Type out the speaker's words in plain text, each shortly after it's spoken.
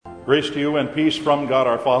Grace to you and peace from God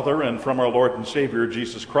our Father and from our Lord and Savior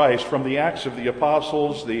Jesus Christ. From the Acts of the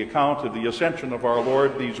Apostles, the account of the ascension of our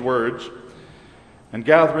Lord, these words: "And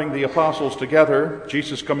gathering the apostles together,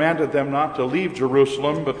 Jesus commanded them not to leave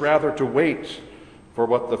Jerusalem, but rather to wait for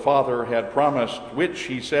what the Father had promised, which,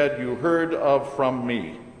 he said, you heard of from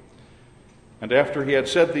me. And after he had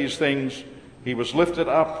said these things, he was lifted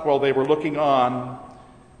up while they were looking on,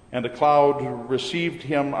 and a cloud received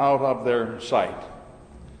him out of their sight."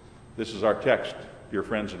 This is our text, dear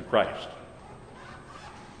friends in Christ.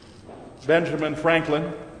 Benjamin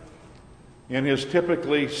Franklin, in his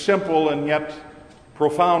typically simple and yet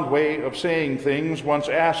profound way of saying things, once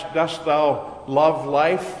asked, "Dost thou love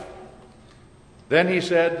life?" Then he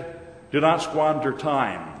said, "Do not squander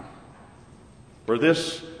time, for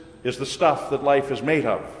this is the stuff that life is made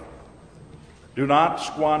of." Do not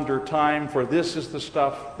squander time, for this is the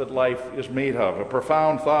stuff that life is made of. A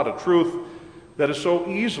profound thought, a truth that is so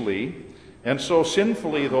easily and so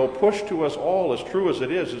sinfully, though pushed to us all, as true as it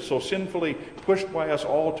is, it's so sinfully pushed by us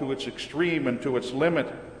all to its extreme and to its limit.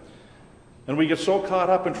 And we get so caught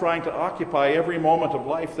up in trying to occupy every moment of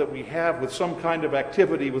life that we have with some kind of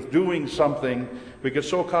activity, with doing something. We get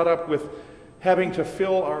so caught up with having to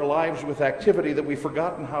fill our lives with activity that we've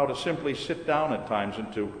forgotten how to simply sit down at times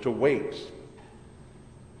and to wait.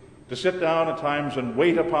 To sit down at times and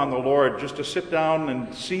wait upon the Lord, just to sit down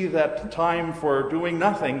and see that time for doing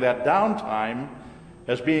nothing, that downtime,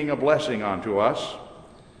 as being a blessing unto us.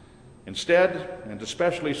 Instead, and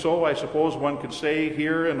especially so, I suppose one could say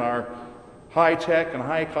here in our high-tech and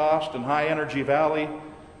high-cost and high-energy valley,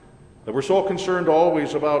 that we're so concerned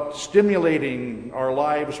always about stimulating our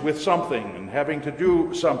lives with something and having to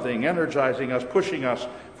do something, energizing us, pushing us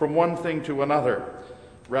from one thing to another,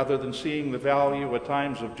 rather than seeing the value at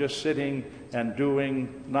times of just sitting and doing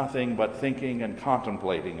nothing but thinking and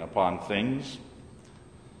contemplating upon things.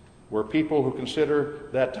 We're people who consider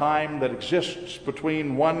that time that exists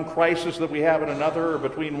between one crisis that we have and another, or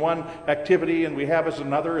between one activity and we have as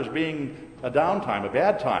another, as being a downtime, a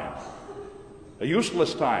bad time, a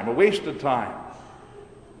useless time, a wasted time.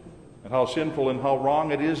 And how sinful and how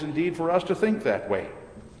wrong it is indeed for us to think that way.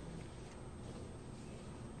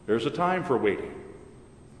 There's a time for waiting.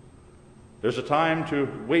 There's a time to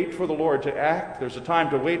wait for the Lord to act. There's a time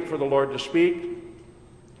to wait for the Lord to speak.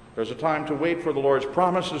 There's a time to wait for the Lord's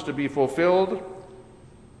promises to be fulfilled.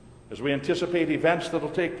 As we anticipate events that will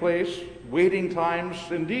take place, waiting times,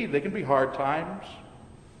 indeed, they can be hard times,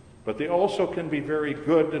 but they also can be very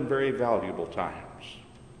good and very valuable times.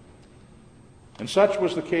 And such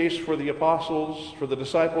was the case for the apostles, for the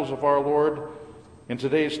disciples of our Lord. In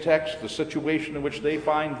today's text, the situation in which they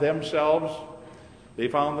found themselves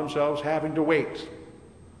having to wait.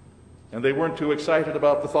 And they weren't too excited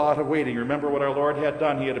about the thought of waiting. Remember what our Lord had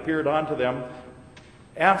done. He had appeared unto them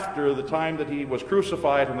after the time that he was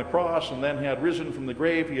crucified on the cross and then had risen from the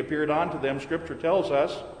grave. He appeared unto them, Scripture tells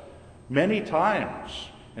us, many times.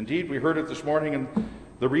 Indeed, we heard it this morning in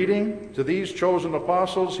the reading. To these chosen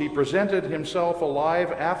apostles, he presented himself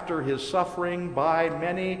alive after his suffering by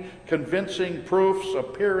many convincing proofs,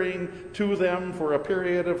 appearing to them for a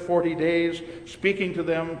period of 40 days, speaking to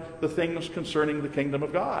them the things concerning the kingdom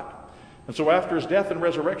of God. And so after his death and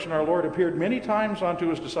resurrection, our Lord appeared many times unto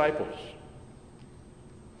his disciples,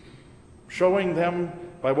 showing them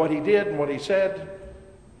by what he did and what he said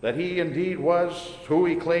that he indeed was who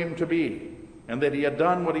he claimed to be, and that he had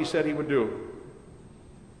done what he said he would do.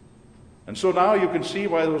 And so now you can see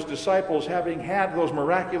why those disciples, having had those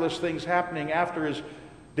miraculous things happening after his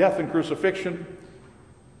death and crucifixion,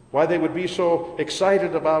 why they would be so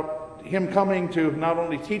excited about him coming to not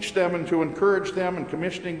only teach them and to encourage them and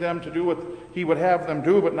commissioning them to do what he would have them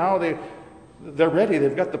do, but now they're ready.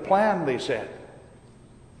 They've got the plan, they said.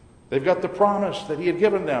 They've got the promise that he had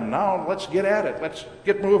given them. Now let's get at it. Let's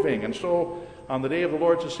get moving. And so on the day of the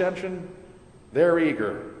Lord's ascension, they're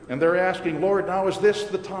eager. And they're asking, "Lord, now is this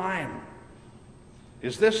the time?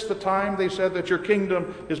 Is this the time," they said, "that your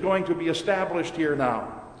kingdom is going to be established here now?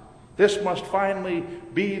 This must finally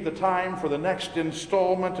be the time for the next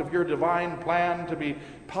installment of your divine plan to be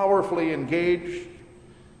powerfully engaged."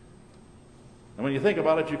 And when you think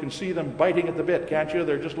about it, you can see them biting at the bit, can't you?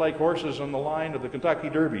 They're just like horses on the line of the Kentucky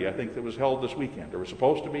Derby, I think, that was held this weekend. Or was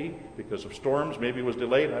supposed to be because of storms. Maybe it was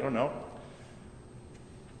delayed, I don't know.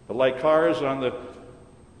 But like cars on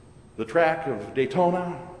the track of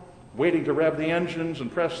Daytona, waiting to rev the engines and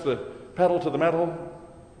press the pedal to the metal.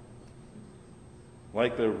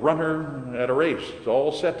 Like the runner at a race, it's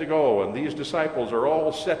all set to go, and these disciples are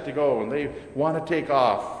all set to go, and they want to take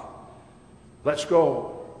off. Let's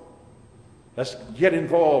go. Let's get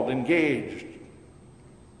involved, engaged.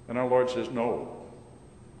 And our Lord says, no.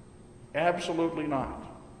 Absolutely not.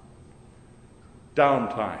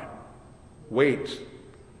 Downtime. Wait.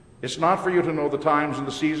 It's not for you to know the times and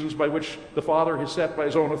the seasons by which the Father has set by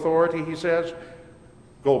his own authority. He says,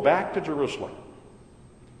 go back to Jerusalem.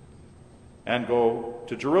 And go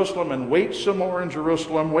to Jerusalem and wait some more in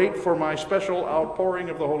Jerusalem. Wait for my special outpouring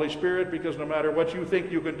of the Holy Spirit, because no matter what you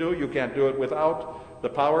think you can do, you can't do it without the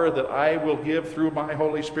power that I will give through my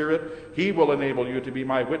Holy Spirit. He will enable you to be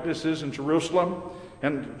my witnesses in Jerusalem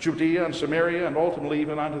and Judea and Samaria and ultimately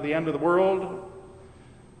even unto the end of the world.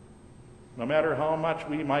 No matter how much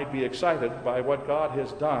we might be excited by what God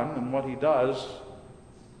has done and what he does,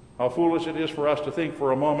 how foolish it is for us to think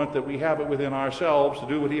for a moment that we have it within ourselves to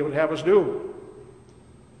do what he would have us do.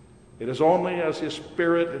 It is only as his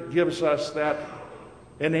Spirit gives us that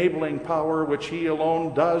enabling power which he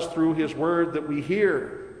alone does through his word that we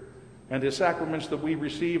hear, and his sacraments that we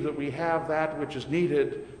receive, that we have that which is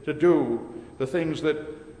needed to do the things that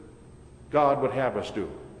God would have us do.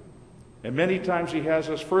 And many times he has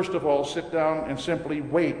us, first of all, sit down and simply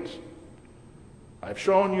wait. I've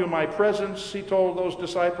shown you my presence, he told those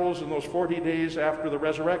disciples in those 40 days after the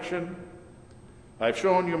resurrection. I've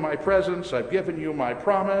shown you my presence. I've given you my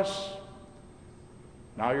promise.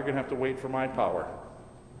 Now you're going to have to wait for my power.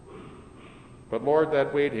 But Lord,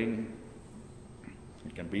 that waiting,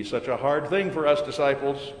 it can be such a hard thing for us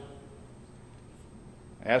disciples.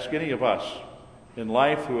 Ask any of us in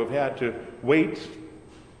life who have had to wait.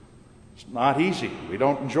 It's not easy. We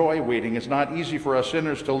don't enjoy waiting. It's not easy for us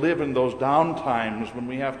sinners to live in those down times when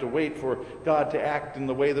we have to wait for God to act in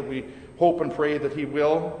the way that we hope and pray that he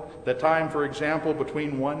will. The time, for example,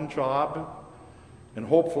 between one job and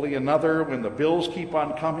hopefully another, when the bills keep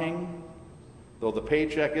on coming, though the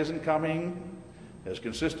paycheck isn't coming as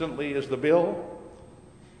consistently as the bill.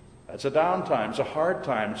 That's a downtime. It's a hard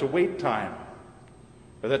time. It's a wait time.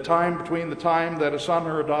 Or the time between the time that a son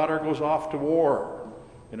or a daughter goes off to war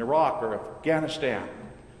in Iraq or Afghanistan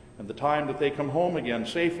and the time that they come home again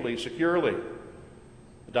safely, securely.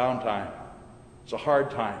 The downtime. It's a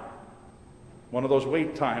hard time. One of those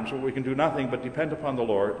wait times where we can do nothing but depend upon the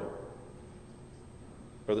Lord.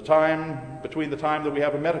 Or the time between the time that we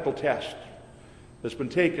have a medical test that's been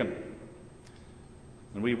taken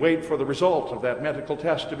and we wait for the result of that medical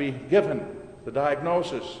test to be given, the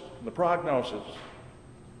diagnosis and the prognosis.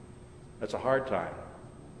 That's a hard time.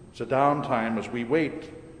 It's a downtime as we wait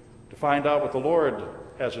to find out what the Lord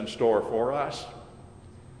has in store for us.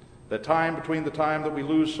 That time between the time that we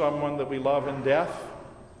lose someone that we love in death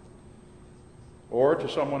or to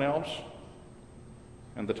someone else,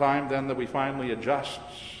 and the time then that we finally adjust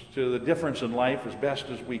to the difference in life as best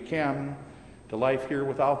as we can to life here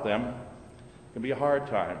without them, can be a hard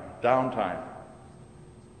time, downtime.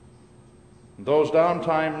 And those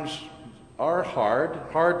downtimes are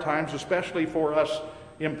hard times, especially for us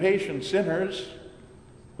impatient sinners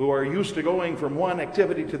who are used to going from one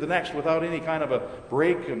activity to the next without any kind of a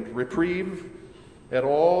break and reprieve at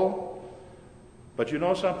all. But you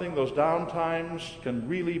know something? Those down times can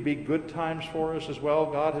really be good times for us as well.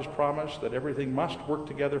 God has promised that everything must work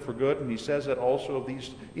together for good, and he says that also of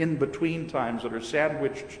these in-between times that are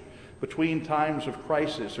sandwiched between times of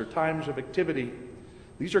crisis or times of activity.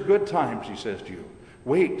 These are good times, he says to you.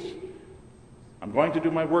 Wait. I'm going to do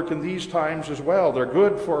my work in these times as well. They're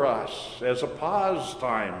good for us as a pause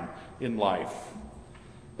time in life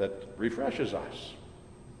that refreshes us.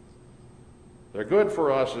 They're good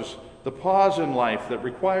for us as the pause in life that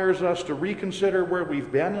requires us to reconsider where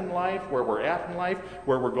we've been in life, where we're at in life,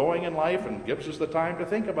 where we're going in life, and gives us the time to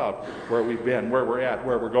think about where we've been, where we're at,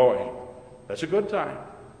 where we're going. That's a good time.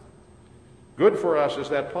 Good for us is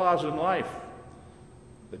that pause in life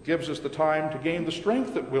that gives us the time to gain the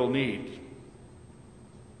strength that we'll need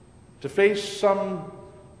to face some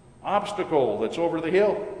obstacle that's over the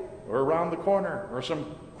hill or around the corner or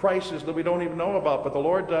some crisis that we don't even know about, but the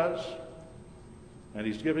Lord does. And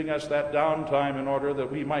he's giving us that downtime in order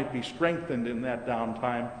that we might be strengthened in that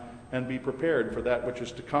downtime and be prepared for that which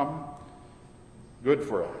is to come. Good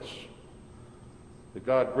for us. That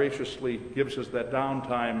God graciously gives us that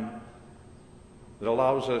downtime that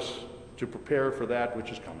allows us to prepare for that which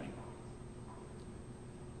is coming.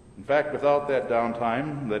 In fact, without that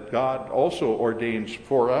downtime that God also ordains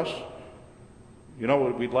for us, you know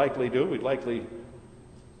what we'd likely do? We'd likely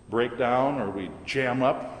break down, or we'd jam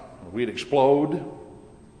up, or we'd explode,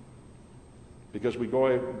 because we'd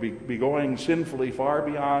be going sinfully far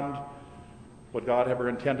beyond what God ever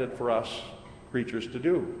intended for us creatures to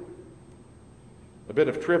do. A bit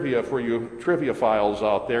of trivia for you triviaphiles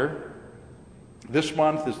out there. This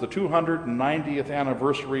month is the 290th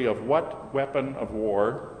anniversary of what weapon of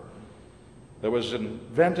war that was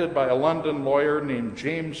invented by a London lawyer named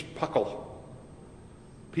James Puckle,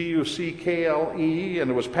 P-U-C-K-L-E,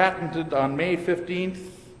 and it was patented on May 15th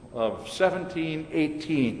of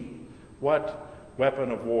 1718. What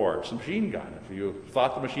weapon of war? It's a machine gun. If you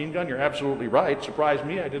thought the machine gun, you're absolutely right. Surprised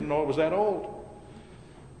me, I didn't know it was that old.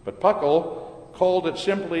 But Puckle called it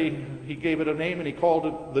simply, he gave it a name and he called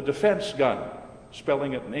it the defense gun,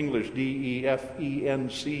 spelling it in English, D-E-F-E-N-C-E,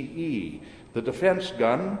 the defense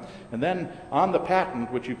gun. And then on the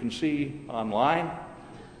patent, which you can see online,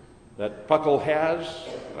 that Puckle has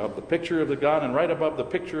of the picture of the gun, and right above the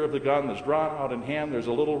picture of the gun that's drawn out in hand, there's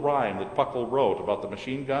a little rhyme that Puckle wrote about the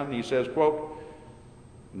machine gun. He says, quote,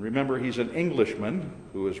 and remember he's an Englishman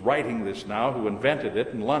who is writing this now, who invented it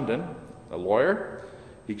in London, a lawyer.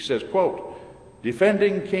 He says, quote,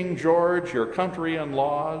 defending King George, your country and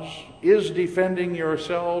laws, is defending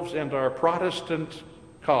yourselves and our Protestant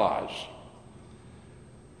cause.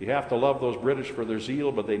 You have to love those British for their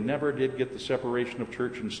zeal, but they never did get the separation of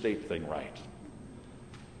church and state thing right.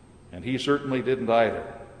 And he certainly didn't either.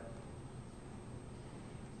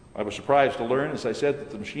 I was surprised to learn, as I said, that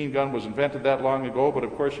the machine gun was invented that long ago, but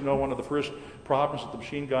of course, you know, one of the first problems that the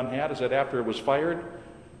machine gun had is that after it was fired,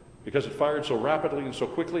 because it fired so rapidly and so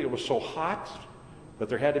quickly, it was so hot that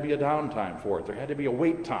there had to be a downtime for it. There had to be a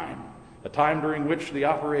wait time, a time during which the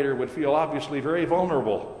operator would feel obviously very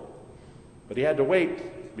vulnerable. But he had to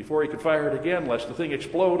wait before he could fire it again, lest the thing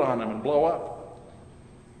explode on him and blow up.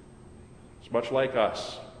 It's much like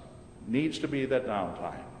us. It needs to be that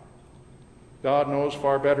downtime. God knows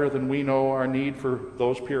far better than we know our need for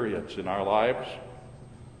those periods in our lives.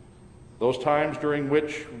 Those times during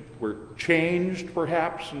which we're changed,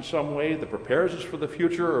 perhaps, in some way that prepares us for the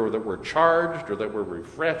future, or that we're charged, or that we're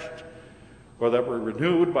refreshed, or that we're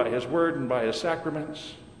renewed by His Word and by His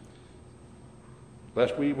sacraments,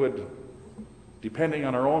 lest we would, depending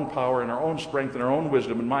on our own power and our own strength and our own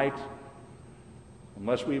wisdom and might,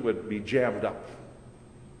 unless we would be jammed up,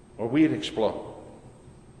 or we'd explode.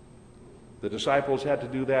 The disciples had to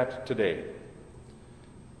do that today.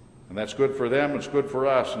 And that's good for them, it's good for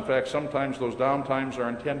us. In fact, sometimes those downtimes are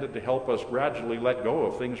intended to help us gradually let go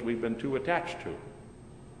of things we've been too attached to.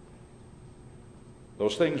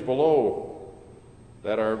 Those things below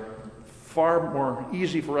that are far more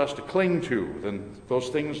easy for us to cling to than those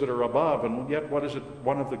things that are above. And yet, what is it?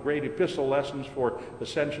 One of the great epistle lessons for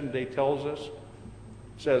Ascension Day tells us, it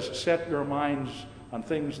says, set your minds on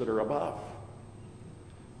things that are above,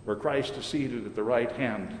 where Christ is seated at the right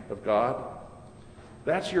hand of God.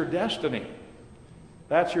 That's your destiny.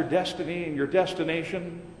 That's your destiny and your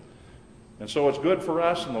destination. And so it's good for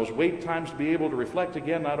us in those wait times to be able to reflect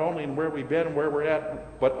again, not only on where we've been and where we're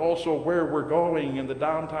at, but also where we're going. And the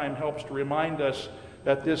downtime helps to remind us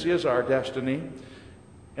that this is our destiny.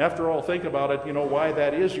 After all, think about it. You know why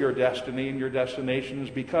that is your destiny and your destination is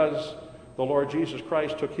because the Lord Jesus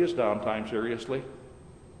Christ took His downtime seriously.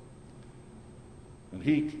 And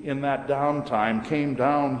He, in that downtime, came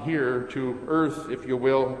down here to earth, if you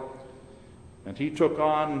will, and He took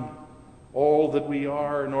on all that we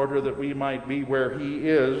are in order that we might be where He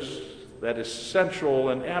is, that essential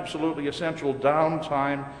and absolutely essential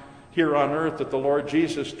downtime here on earth that the Lord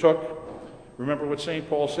Jesus took. Remember what St.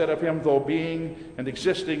 Paul said of Him, though being and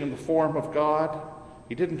existing in the form of God,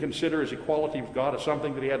 He didn't consider His equality with God as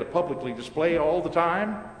something that He had to publicly display all the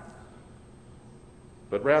time.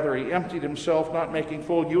 But rather He emptied Himself, not making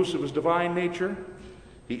full use of His divine nature.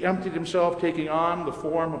 He emptied Himself, taking on the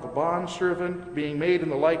form of a bondservant, being made in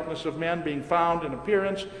the likeness of men, being found in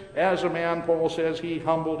appearance as a man. Paul says He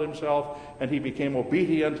humbled Himself and He became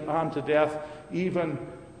obedient unto death, even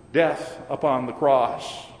death upon the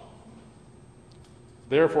cross.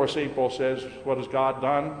 Therefore, St. Paul says, what has God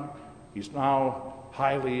done? He's now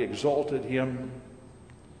highly exalted Him.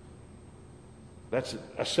 That's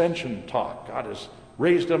ascension talk. God has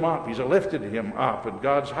raised Him up. He's lifted Him up. And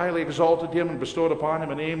God's highly exalted Him and bestowed upon Him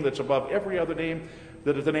a name that's above every other name,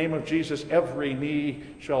 that at the name of Jesus every knee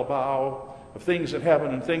shall bow, of things in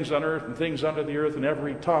heaven and things on earth and things under the earth, and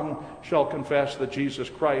every tongue shall confess that Jesus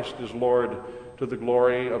Christ is Lord, to the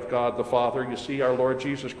glory of God the Father. You see, our Lord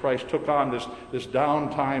Jesus Christ took on this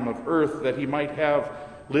downtime of earth that He might have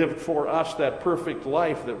lived for us that perfect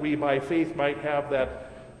life, that we by faith might have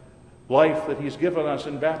that life that He's given us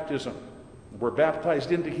in baptism. We're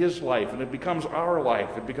baptized into His life, and it becomes our life.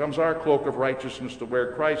 It becomes our cloak of righteousness to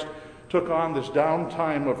wear. Christ took on this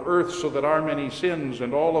downtime of earth so that our many sins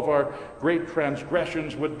and all of our great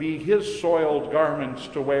transgressions would be His soiled garments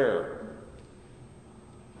to wear,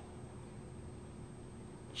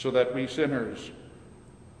 so that we sinners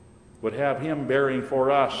would have Him bearing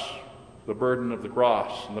for us the burden of the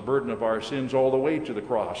cross and the burden of our sins all the way to the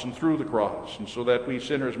cross and through the cross, and so that we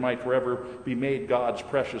sinners might forever be made God's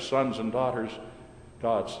precious sons and daughters,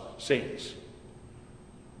 God's saints.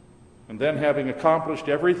 And then, having accomplished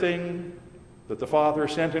everything that the Father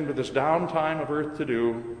sent him to this downtime of earth to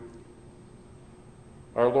do,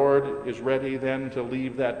 our Lord is ready then to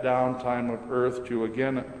leave that downtime of earth to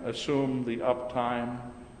again assume the uptime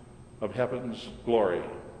of heaven's glory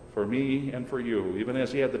for me and for you. Even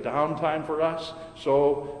as he had the downtime for us,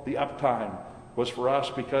 so the uptime was for us,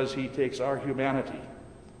 because he takes our humanity.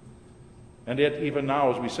 And it, even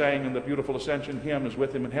now, as we sang in the beautiful Ascension hymn, is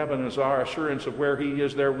with him in heaven, is our assurance of where he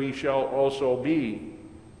is, there we shall also be.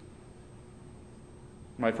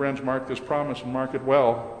 My friends, mark this promise and mark it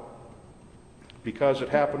well. Because it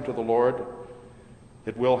happened to the Lord,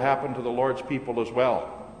 it will happen to the Lord's people as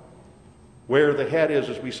well. Where the head is,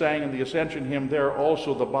 as we sang in the Ascension hymn, there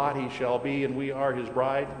also the body shall be, and we are his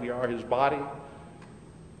bride, we are his body.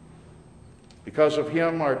 Because of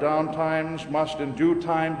him, our downtimes must in due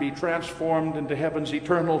time be transformed into heaven's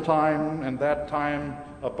eternal time, and that time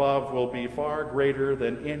above will be far greater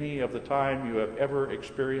than any of the time you have ever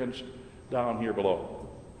experienced down here below.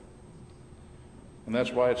 And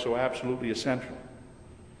that's why it's so absolutely essential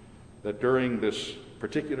that during this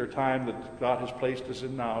particular time that God has placed us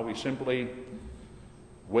in now, we simply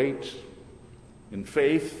wait in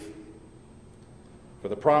faith for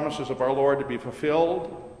the promises of our Lord to be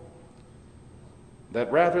fulfilled,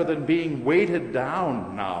 that rather than being weighted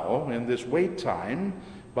down now in this wait time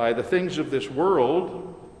by the things of this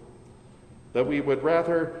world, that we would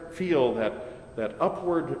rather feel that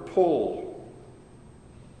upward pull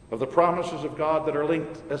of the promises of God that are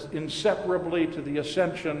linked inseparably to the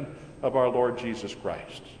ascension of our Lord Jesus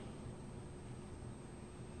Christ.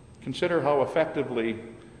 Consider how effectively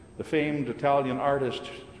the famed Italian artist,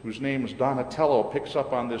 whose name is Donatello, picks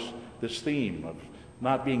up on this theme of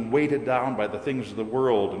not being weighted down by the things of the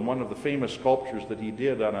world. And one of the famous sculptures that he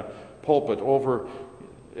did on a pulpit over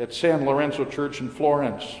at San Lorenzo Church in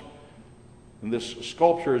Florence. And this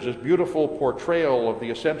sculpture is this beautiful portrayal of the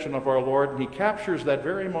ascension of our Lord, and he captures that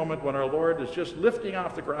very moment when our Lord is just lifting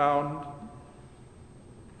off the ground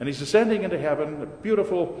and he's ascending into heaven, a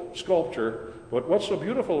beautiful sculpture. But what's so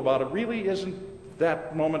beautiful about it really isn't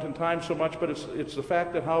that moment in time so much, but it's the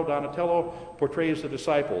fact that how Donatello portrays the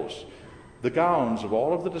disciples. The gowns of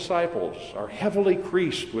all of the disciples are heavily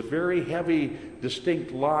creased with very heavy,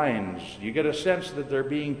 distinct lines. You get a sense that they're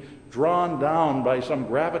being drawn down by some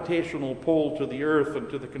gravitational pull to the earth and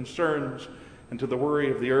to the concerns and to the worry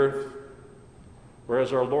of the earth.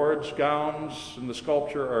 Whereas our Lord's gowns in the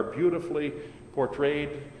sculpture are beautifully portrayed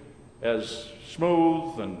as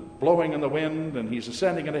smooth and blowing in the wind, and he's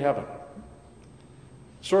ascending into heaven.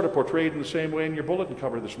 Sort of portrayed in the same way in your bulletin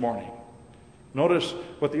cover this morning. Notice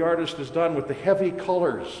what the artist has done with the heavy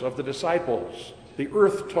colors of the disciples, the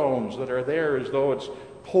earth tones that are there as though it's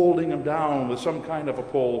holding them down with some kind of a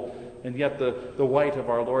pull, and yet the white of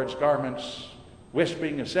our Lord's garments,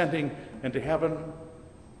 wisping, ascending into heaven.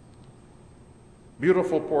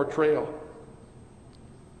 Beautiful portrayal.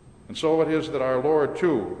 And so it is that our Lord,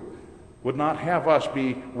 too, would not have us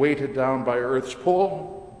be weighted down by earth's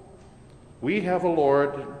pull. We have a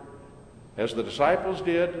Lord, as the disciples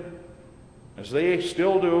did, as they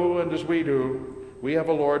still do, and as we do, we have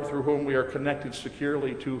a Lord through whom we are connected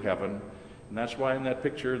securely to heaven. And that's why in that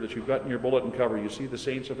picture that you've got in your bulletin cover, you see the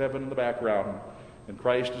saints of heaven in the background. And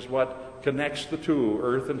Christ is what connects the two,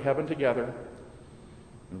 earth and heaven, together.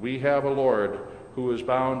 And we have a Lord who is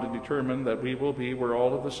bound and determined that we will be where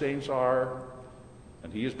all of the saints are.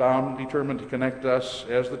 And he is bound and determined to connect us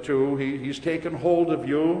as the two. He's taken hold of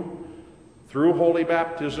you through holy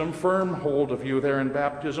baptism, firm hold of you there in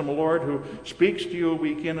baptism, a Lord who speaks to you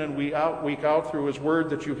week in and week out through his word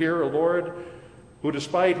that you hear, a Lord who,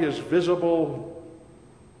 despite his visible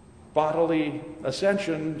bodily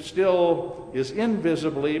ascension, still is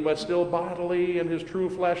invisibly, but still bodily in his true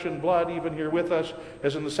flesh and blood, even here with us,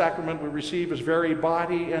 as in the sacrament we receive his very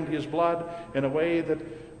body and his blood in a way that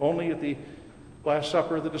only at the Last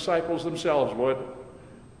Supper the disciples themselves would.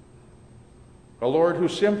 A Lord who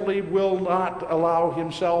simply will not allow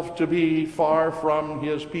himself to be far from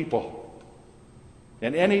his people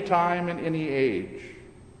in any time, in any age.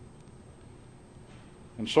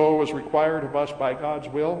 And so, as required of us by God's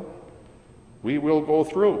will, we will go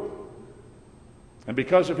through. And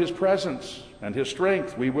because of his presence and his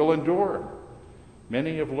strength, we will endure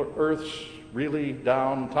many of earth's really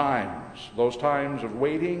down times, those times of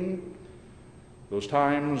waiting, those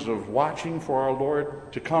times of watching for our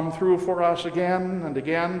Lord to come through for us again and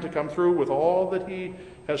again, to come through with all that he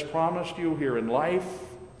has promised you here in life,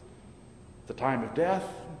 the time of death,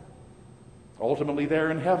 ultimately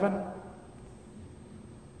there in heaven.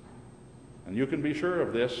 And you can be sure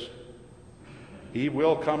of this. He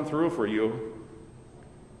will come through for you.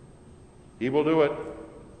 He will do it.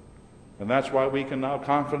 And that's why we can now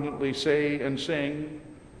confidently say and sing,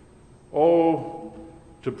 "Oh,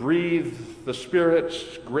 to breathe the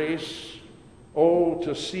Spirit's grace. Oh,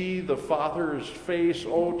 to see the Father's face.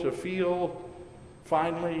 Oh, to feel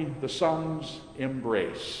finally the Son's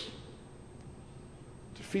embrace."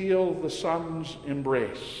 To feel the Son's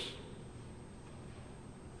embrace.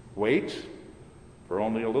 Wait for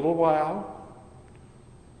only a little while,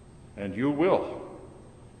 and you will.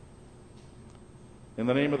 In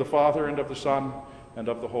the name of the Father, and of the Son, and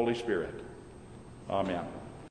of the Holy Spirit. Amen.